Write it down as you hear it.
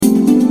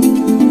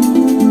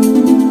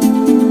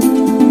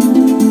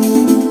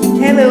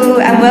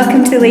and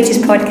welcome to the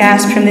latest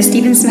podcast from the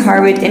Stephenson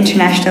Harwood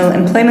International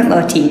Employment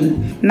Law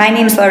team. My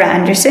name's Laura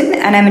Anderson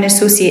and I'm an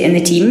associate in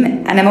the team,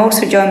 and I'm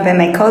also joined by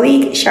my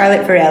colleague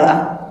Charlotte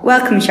Varela.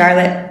 Welcome,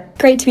 Charlotte.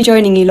 Great to be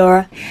joining you,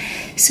 Laura.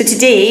 So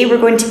today we're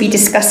going to be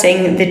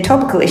discussing the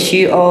topical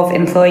issue of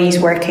employees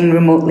working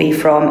remotely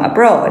from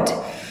abroad.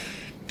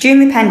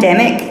 During the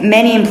pandemic,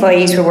 many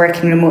employees were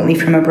working remotely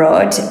from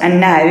abroad, and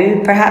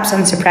now, perhaps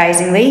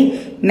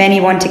unsurprisingly, many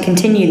want to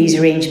continue these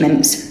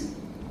arrangements.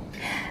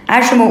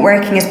 As remote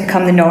working has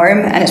become the norm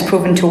and it's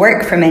proven to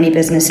work for many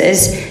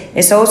businesses,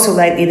 it's also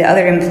likely that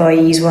other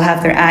employees will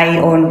have their eye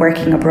on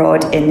working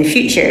abroad in the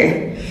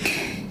future.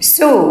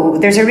 So,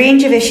 there's a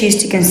range of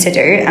issues to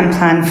consider and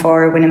plan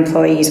for when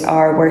employees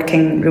are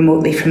working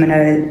remotely from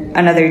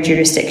another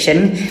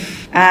jurisdiction.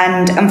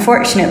 And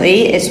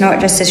unfortunately, it's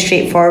not just as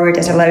straightforward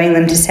as allowing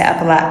them to set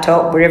up a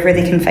laptop wherever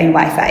they can find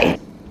Wi-Fi.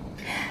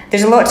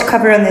 There's a lot to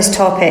cover on this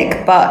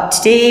topic, but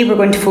today we're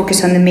going to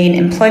focus on the main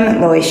employment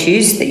law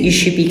issues that you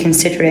should be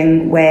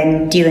considering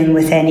when dealing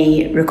with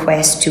any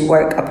request to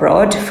work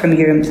abroad from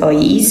your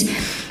employees.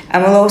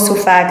 And we'll also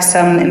flag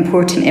some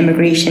important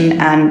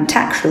immigration and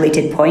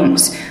tax-related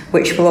points,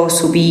 which will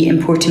also be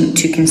important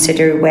to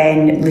consider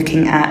when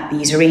looking at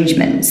these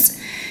arrangements.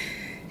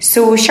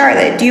 So,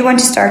 Charlotte, do you want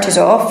to start us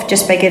off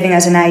just by giving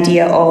us an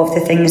idea of the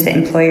things that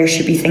employers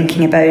should be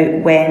thinking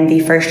about when they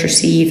first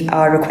receive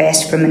a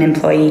request from an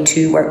employee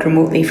to work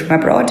remotely from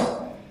abroad?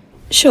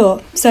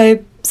 Sure.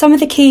 So, some of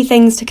the key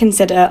things to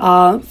consider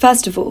are,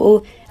 first of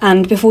all,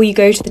 and before you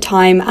go to the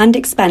time and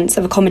expense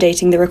of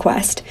accommodating the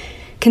request,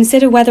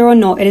 consider whether or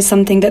not it is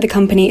something that the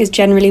company is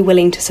generally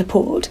willing to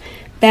support,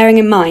 bearing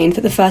in mind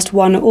that the first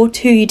one or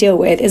two you deal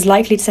with is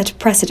likely to set a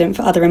precedent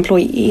for other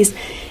employees,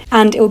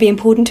 and it will be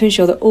important to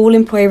ensure that all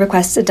employee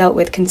requests are dealt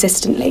with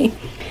consistently.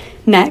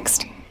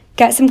 Next,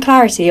 get some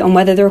clarity on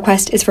whether the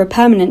request is for a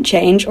permanent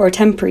change or a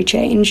temporary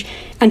change,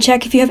 and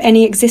check if you have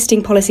any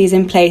existing policies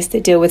in place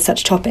that deal with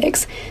such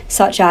topics,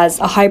 such as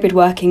a hybrid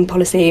working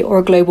policy or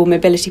a global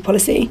mobility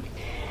policy.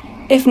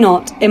 If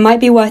not, it might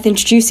be worth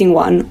introducing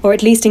one, or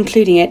at least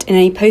including it in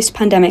any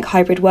post-pandemic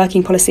hybrid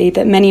working policy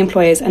that many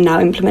employers are now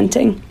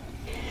implementing.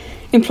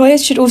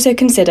 Employers should also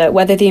consider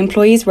whether the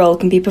employee's role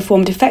can be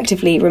performed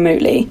effectively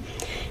remotely.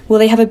 Will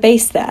they have a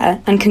base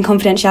there, and can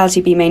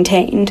confidentiality be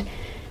maintained?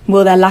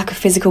 Will their lack of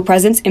physical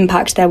presence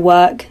impact their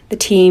work, the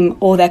team,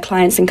 or their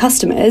clients and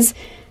customers?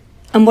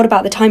 And what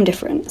about the time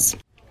difference?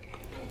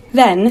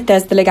 Then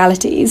there's the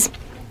legalities.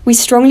 We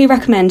strongly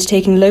recommend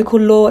taking local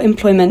law,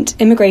 employment,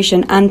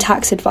 immigration and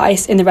tax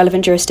advice in the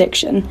relevant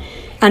jurisdiction,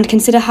 and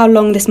consider how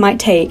long this might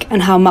take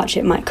and how much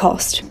it might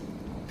cost.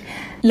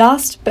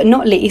 Last but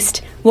not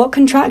least, what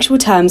contractual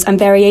terms and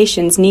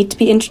variations need to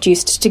be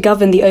introduced to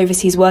govern the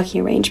overseas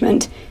working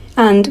arrangement,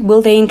 and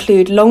will they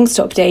include long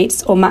stop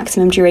dates or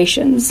maximum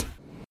durations?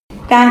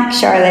 Thanks,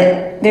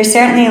 Charlotte. There's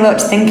certainly a lot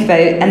to think about,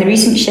 and the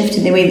recent shift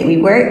in the way that we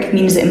work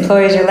means that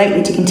employers are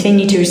likely to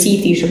continue to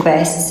receive these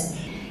requests.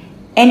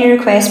 Any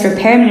requests for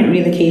permanent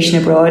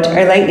relocation abroad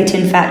are likely to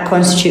in fact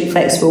constitute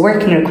flexible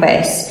working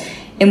requests,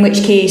 in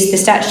which case the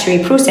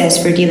statutory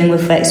process for dealing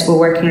with flexible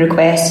working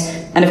requests,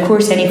 and of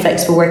course any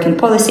flexible working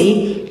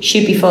policy,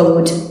 should be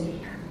followed.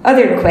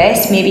 Other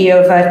requests may be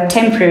of a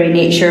temporary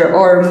nature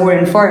or more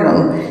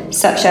informal,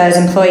 such as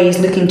employees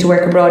looking to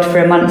work abroad for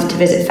a month to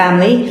visit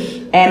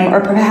family,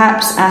 or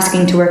perhaps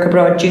asking to work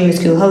abroad during the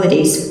school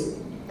holidays.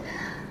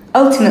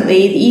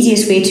 Ultimately, the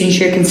easiest way to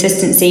ensure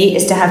consistency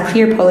is to have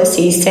clear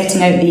policies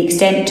setting out the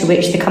extent to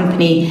which the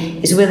company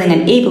is willing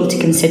and able to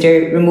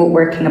consider remote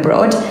working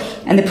abroad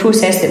and the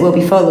process that will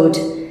be followed.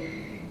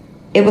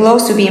 It will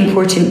also be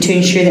important to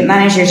ensure that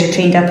managers are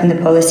trained up in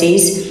the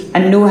policies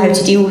and know how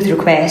to deal with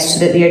requests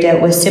so that they are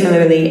dealt with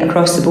similarly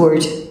across the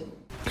board.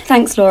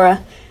 Thanks,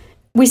 Laura.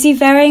 We see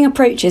varying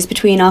approaches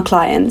between our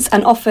clients,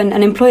 and often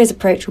an employer's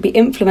approach will be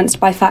influenced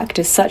by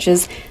factors such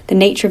as the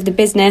nature of the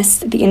business,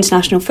 the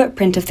international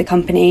footprint of the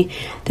company,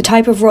 the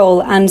type of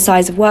role and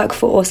size of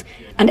workforce,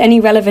 and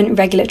any relevant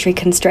regulatory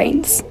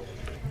constraints.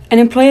 An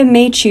employer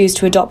may choose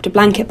to adopt a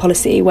blanket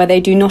policy where they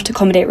do not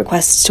accommodate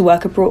requests to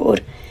work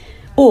abroad,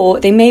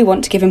 or they may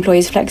want to give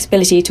employees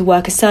flexibility to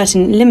work a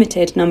certain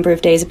limited number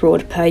of days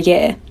abroad per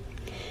year.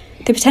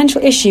 The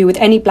potential issue with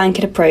any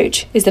blanket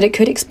approach is that it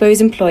could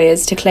expose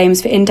employers to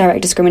claims for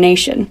indirect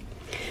discrimination.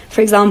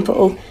 For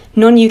example,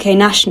 non-UK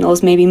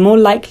nationals may be more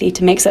likely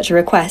to make such a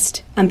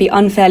request and be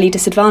unfairly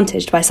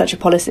disadvantaged by such a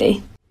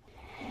policy.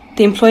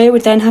 The employer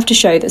would then have to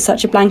show that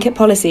such a blanket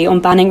policy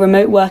on banning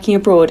remote working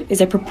abroad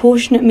is a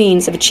proportionate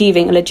means of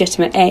achieving a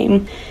legitimate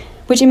aim,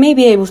 which it may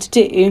be able to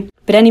do,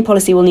 but any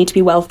policy will need to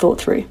be well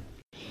thought through.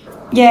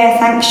 Yeah,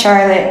 thanks,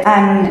 Charlotte.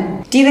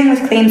 And dealing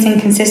with claims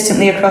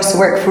inconsistently across the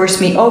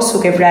workforce may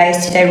also give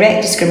rise to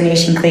direct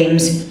discrimination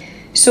claims.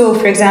 So,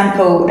 for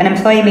example, an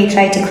employee may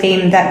try to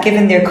claim that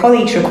given their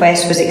colleague's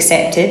request was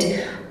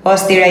accepted,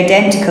 whilst their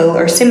identical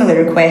or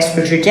similar request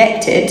was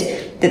rejected,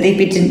 that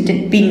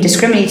they've been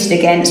discriminated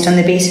against on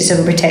the basis of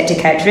a protected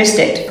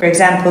characteristic, for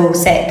example,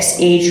 sex,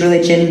 age,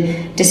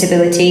 religion,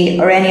 disability,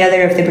 or any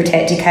other of the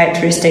protected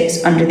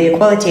characteristics under the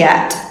Equality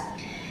Act.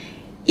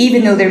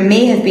 Even though there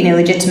may have been a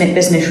legitimate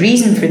business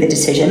reason for the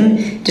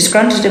decision,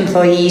 disgruntled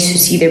employees who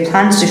see their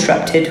plans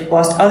disrupted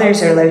whilst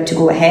others are allowed to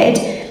go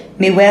ahead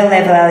may well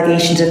level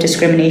allegations of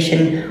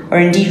discrimination or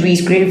indeed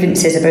raise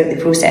grievances about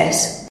the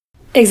process.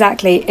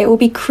 Exactly. It will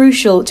be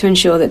crucial to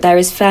ensure that there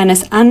is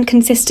fairness and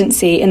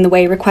consistency in the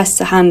way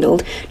requests are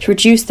handled to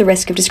reduce the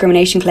risk of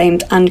discrimination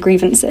claims and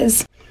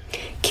grievances.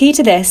 Key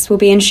to this will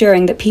be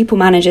ensuring that people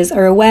managers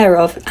are aware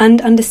of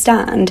and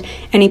understand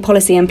any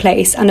policy in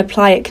place and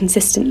apply it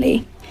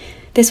consistently.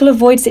 This will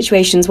avoid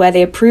situations where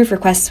they approve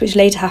requests which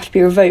later have to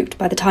be revoked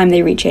by the time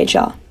they reach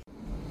HR.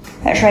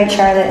 That's right,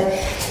 Charlotte.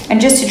 And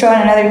just to draw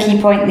on another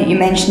key point that you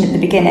mentioned at the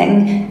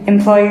beginning,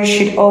 employers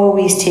should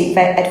always take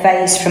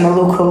advice from a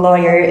local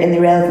lawyer in the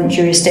relevant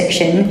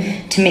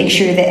jurisdiction to make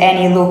sure that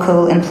any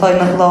local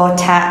employment law,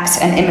 tax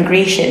and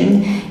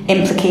immigration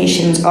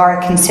implications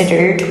are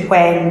considered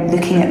when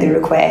looking at the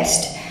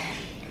request.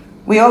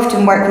 We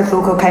often work with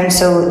local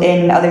counsel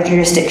in other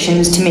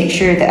jurisdictions to make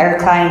sure that our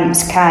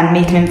clients can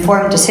make an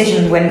informed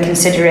decision when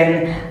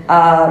considering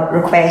a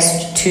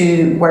request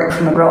to work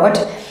from abroad.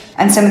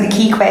 And some of the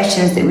key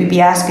questions that we'd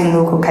be asking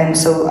local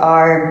counsel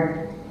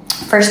are,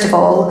 first of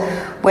all,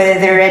 whether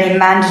there are any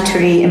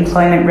mandatory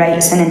employment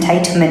rights and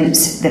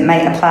entitlements that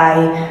might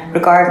apply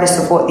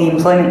regardless of what the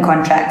employment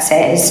contract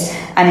says,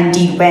 and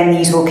indeed when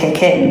these will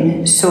kick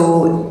in.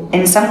 So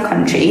in some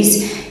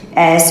countries,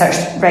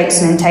 such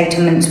rights and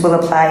entitlements will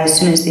apply as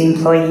soon as the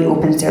employee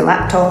opens their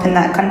laptop in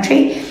that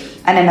country,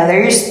 and in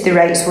others, the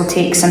rights will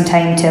take some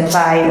time to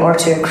apply or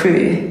to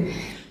accrue.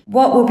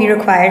 What will be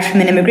required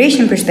from an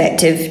immigration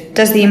perspective?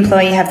 Does the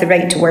employee have the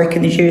right to work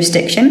in the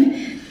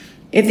jurisdiction?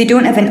 If they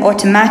don't have an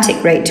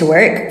automatic right to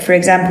work, for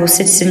example,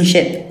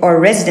 citizenship or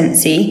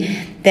residency,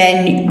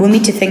 then we'll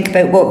need to think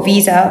about what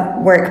visa,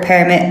 work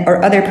permit,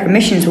 or other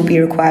permissions will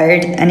be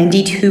required, and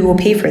indeed who will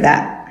pay for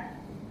that.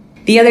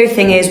 The other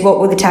thing is,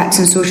 what will the tax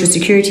and social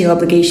security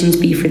obligations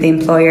be for the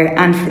employer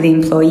and for the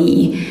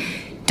employee?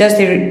 Does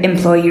the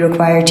employee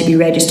require to be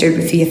registered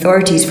with the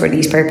authorities for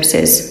these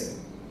purposes?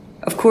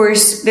 Of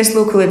course, this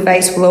local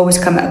advice will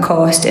always come at a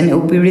cost, and it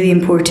will be really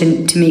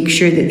important to make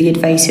sure that the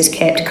advice is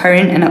kept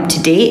current and up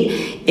to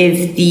date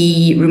if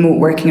the remote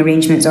working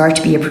arrangements are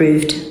to be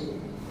approved.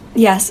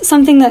 Yes,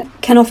 something that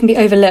can often be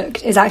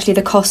overlooked is actually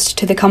the cost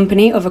to the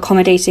company of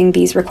accommodating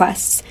these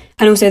requests,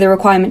 and also the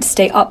requirement to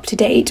stay up to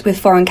date with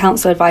foreign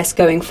counsel advice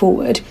going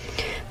forward,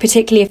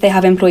 particularly if they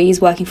have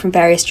employees working from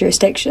various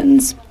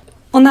jurisdictions.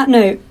 On that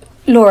note,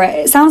 Laura,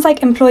 it sounds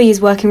like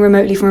employees working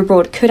remotely from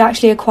abroad could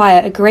actually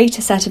acquire a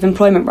greater set of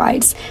employment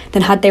rights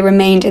than had they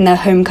remained in their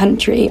home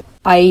country,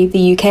 i.e.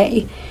 the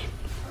UK.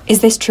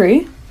 Is this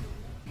true?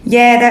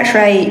 Yeah, that's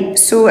right.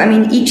 So,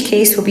 each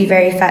case will be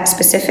very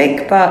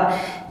fact-specific, but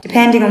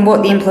depending on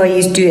what the employee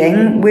is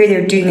doing, where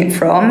they're doing it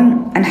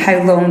from, and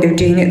how long they're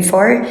doing it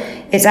for,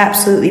 it's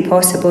absolutely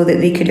possible that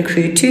they could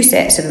accrue 2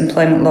 sets of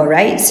employment law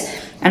rights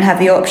and have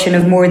the option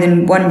of more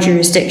than one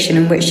jurisdiction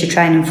in which to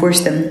try and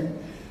enforce them.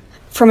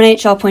 From an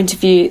HR point of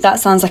view, that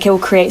sounds like it will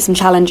create some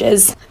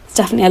challenges. It's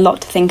definitely a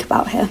lot to think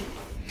about here.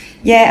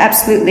 Yeah,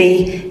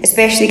 absolutely,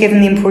 especially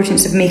given the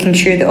importance of making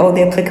sure that all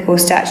the applicable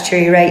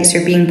statutory rights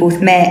are being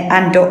both met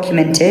and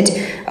documented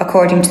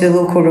according to the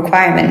local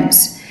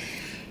requirements.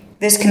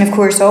 This can, of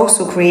course,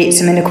 also create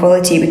some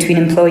inequality between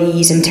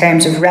employees in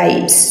terms of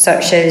rights,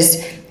 such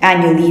as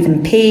annual leave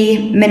and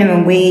pay,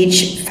 minimum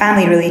wage,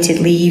 family-related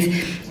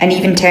leave, and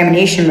even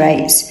termination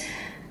rights.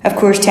 Of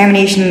course,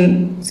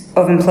 termination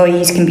of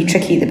employees can be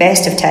tricky at the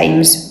best of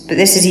times, but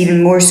this is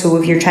even more so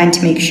if you're trying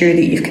to make sure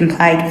that you've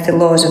complied with the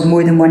laws of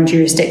more than one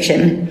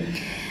jurisdiction.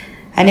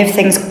 And if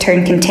things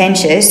turn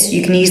contentious,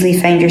 you can easily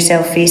find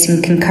yourself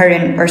facing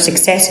concurrent or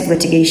successive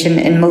litigation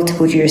in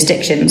multiple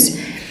jurisdictions.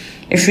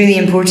 It's really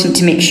important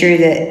to make sure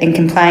that in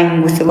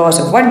complying with the laws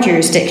of one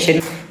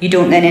jurisdiction, you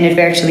don't then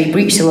inadvertently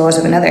breach the laws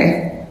of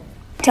another.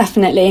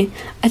 Definitely.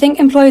 I think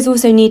employers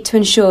also need to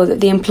ensure that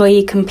the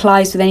employee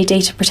complies with any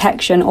data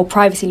protection or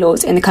privacy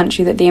laws in the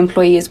country that the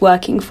employee is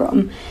working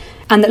from,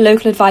 and that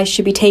local advice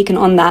should be taken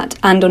on that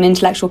and on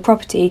intellectual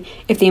property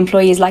if the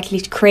employee is likely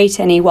to create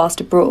any whilst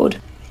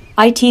abroad.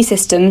 IT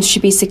systems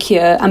should be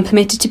secure and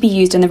permitted to be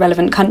used in the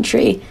relevant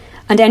country,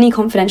 and any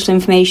confidential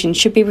information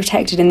should be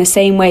protected in the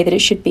same way that it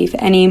should be for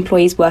any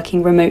employees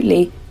working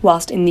remotely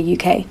whilst in the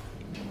UK.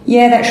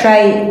 Yeah, that's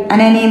right.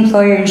 And any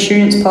employer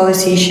insurance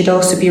policy should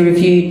also be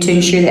reviewed to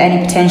ensure that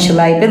any potential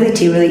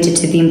liability related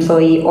to the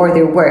employee or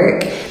their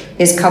work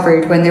is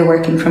covered when they're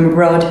working from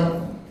abroad.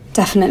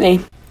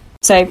 Definitely.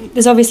 So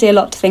there's obviously a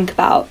lot to think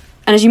about.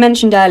 And as you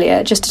mentioned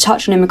earlier, just to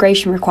touch on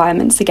immigration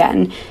requirements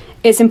again,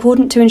 it's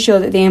important to ensure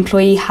that the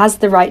employee has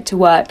the right to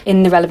work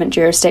in the relevant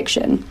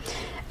jurisdiction.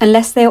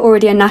 Unless they are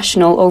already a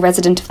national or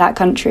resident of that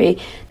country,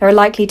 there are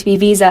likely to be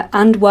visa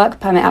and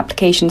work permit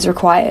applications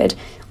required,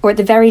 or at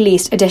the very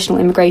least additional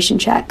immigration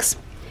checks.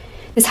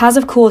 This has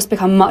of course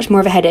become much more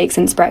of a headache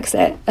since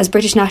Brexit, as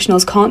British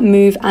nationals can't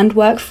move and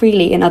work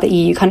freely in other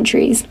EU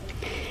countries.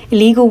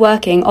 Illegal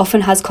working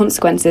often has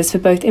consequences for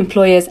both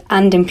employers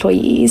and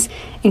employees,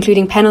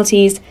 including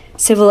penalties,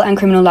 civil and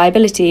criminal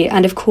liability,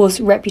 and of course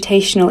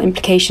reputational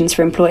implications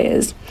for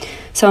employers.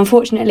 So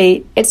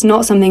unfortunately, it's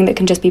not something that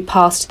can just be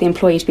passed to the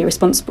employee to be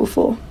responsible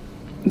for.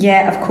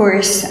 Yeah, of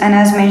course. And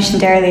as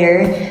mentioned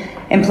earlier,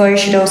 employers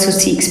should also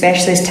seek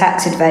specialist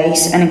tax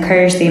advice and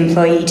encourage the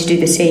employee to do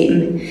the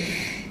same.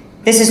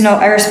 This is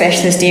not our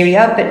specialist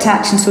area, but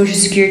tax and social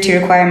security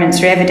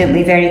requirements are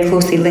evidently very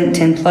closely linked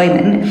to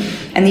employment,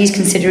 and these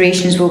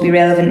considerations will be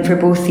relevant for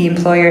both the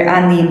employer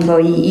and the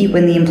employee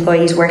when the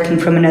employee is working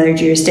from another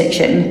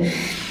jurisdiction.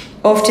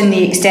 Often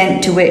the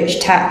extent to which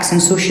tax and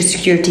social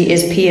security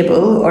is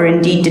payable or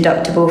indeed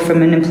deductible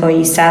from an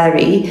employee's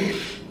salary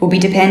will be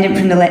dependent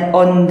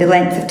on the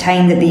length of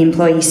time that the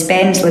employee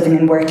spends living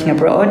and working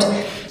abroad,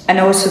 and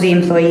also the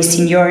employee's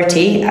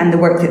seniority and the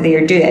work that they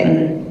are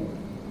doing.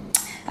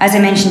 As I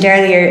mentioned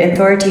earlier,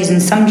 authorities in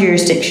some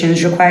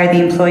jurisdictions require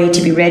the employee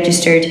to be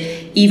registered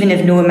even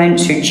if no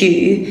amounts are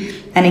due.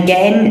 And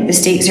again, the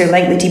stakes are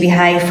likely to be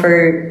high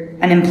for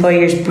an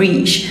employer's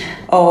breach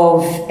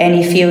of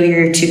any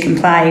failure to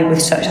comply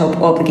with such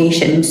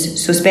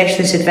obligations. So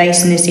specialist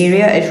advice in this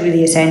area is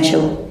really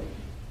essential.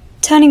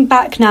 Turning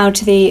back now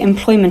to the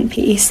employment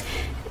piece,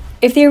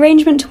 if the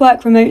arrangement to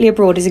work remotely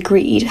abroad is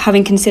agreed,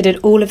 having considered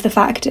all of the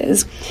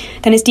factors,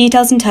 then its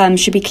details and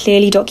terms should be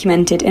clearly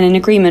documented in an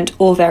agreement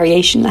or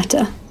variation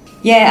letter.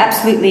 Yeah,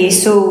 absolutely.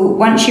 So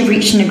once you've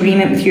reached an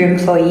agreement with your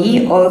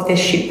employee, all of this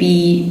should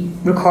be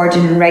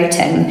recorded in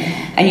writing,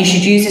 and you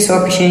should use this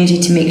opportunity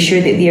to make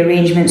sure that the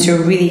arrangements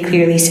are really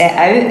clearly set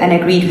out and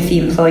agreed with the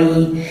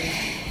employee.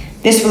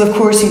 This will of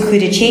course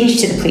include a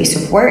change to the place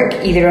of work,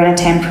 either on a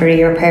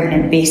temporary or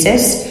permanent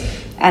basis,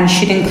 and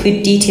should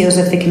include details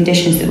of the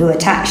conditions that will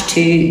attach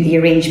to the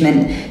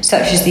arrangement,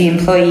 such as the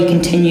employee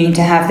continuing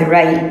to have the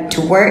right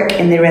to work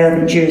in the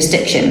relevant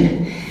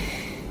jurisdiction.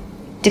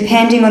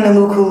 Depending on the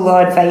local law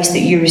advice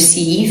that you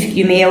receive,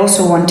 you may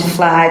also want to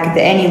flag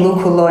that any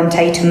local law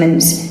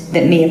entitlements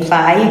that may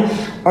apply,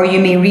 or you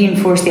may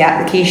reinforce the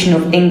application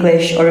of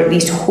English or at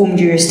least home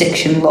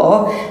jurisdiction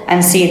law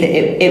and say that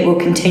it will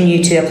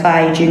continue to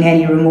apply during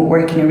any remote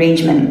working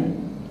arrangement.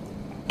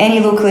 Any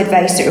local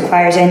advice that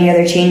requires any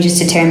other changes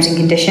to terms and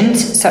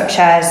conditions, such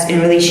as in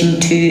relation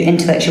to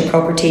intellectual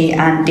property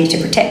and data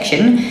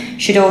protection,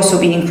 should also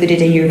be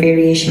included in your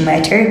variation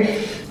letter.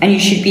 And you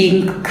should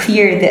be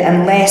clear that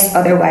unless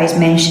otherwise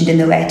mentioned in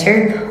the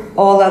letter,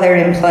 all other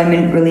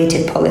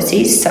employment-related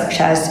policies, such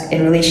as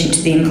in relation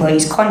to the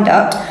employee's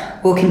conduct,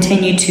 will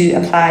continue to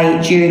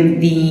apply during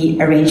the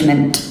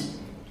arrangement.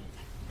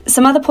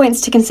 Some other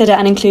points to consider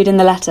and include in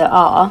the letter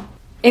are: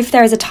 if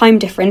there is a time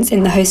difference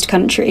in the host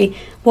country,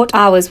 what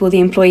hours will the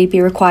employee be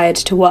required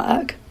to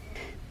work?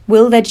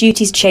 Will their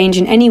duties change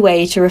in any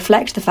way to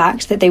reflect the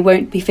fact that they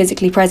won't be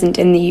physically present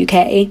in the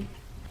UK?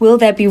 Will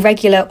there be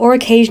regular or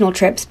occasional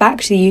trips back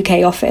to the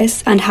UK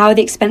office, and how are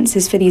the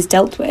expenses for these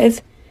dealt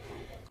with?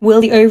 Will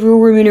the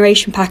overall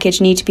remuneration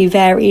package need to be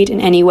varied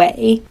in any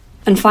way?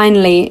 And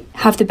finally,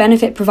 have the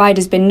benefit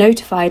providers been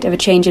notified of a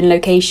change in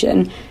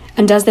location,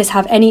 and does this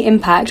have any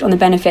impact on the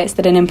benefits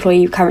that an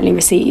employee currently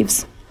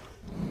receives?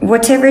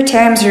 Whatever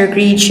terms are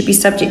agreed should be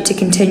subject to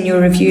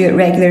continual review at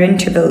regular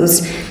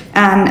intervals,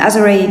 and as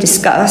already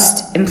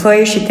discussed,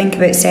 employers should think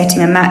about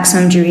setting a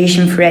maximum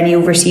duration for any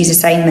overseas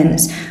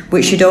assignments,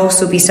 which should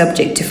also be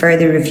subject to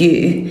further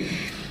review.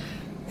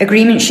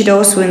 Agreements should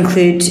also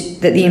include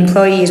that the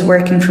employee is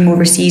working from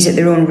overseas at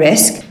their own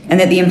risk,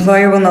 and that the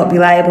employer will not be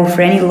liable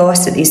for any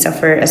loss that they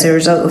suffer as a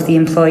result of the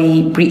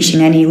employee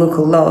breaching any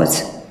local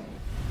laws.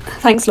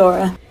 Thanks,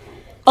 Laura.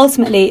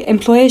 Ultimately,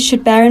 employers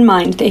should bear in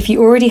mind that if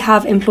you already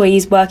have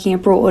employees working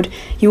abroad,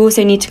 you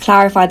also need to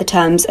clarify the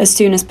terms as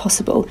soon as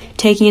possible,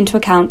 taking into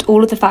account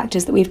all of the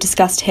factors that we've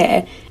discussed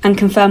here, and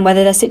confirm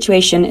whether their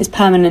situation is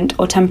permanent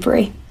or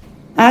temporary.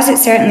 As it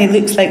certainly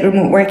looks like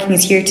remote working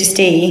is here to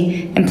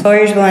stay,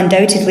 employers will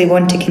undoubtedly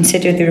want to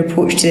consider their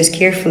approach to this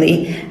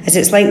carefully, as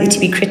it's likely to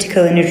be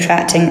critical in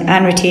attracting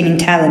and retaining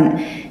talent,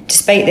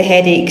 despite the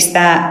headaches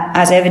that,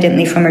 as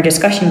evidently from our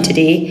discussion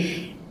today,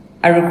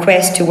 a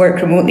request to work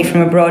remotely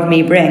from abroad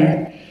may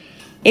bring.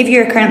 If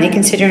you are currently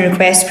considering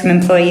requests from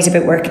employees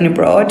about working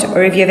abroad,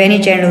 or if you have any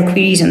general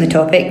queries on the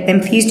topic, then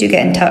please do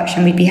get in touch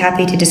and we'd be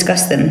happy to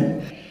discuss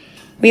them.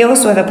 We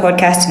also have a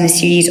podcast in the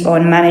series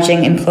on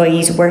managing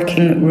employees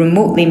working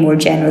remotely more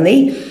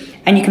generally,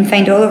 and you can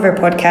find all of our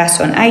podcasts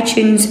on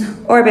iTunes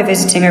or by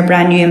visiting our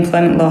brand new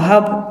Employment Law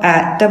Hub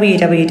at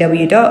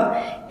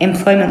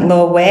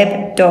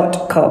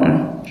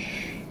www.employmentlawweb.com.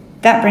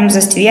 That brings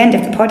us to the end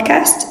of the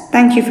podcast.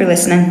 Thank you for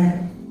listening.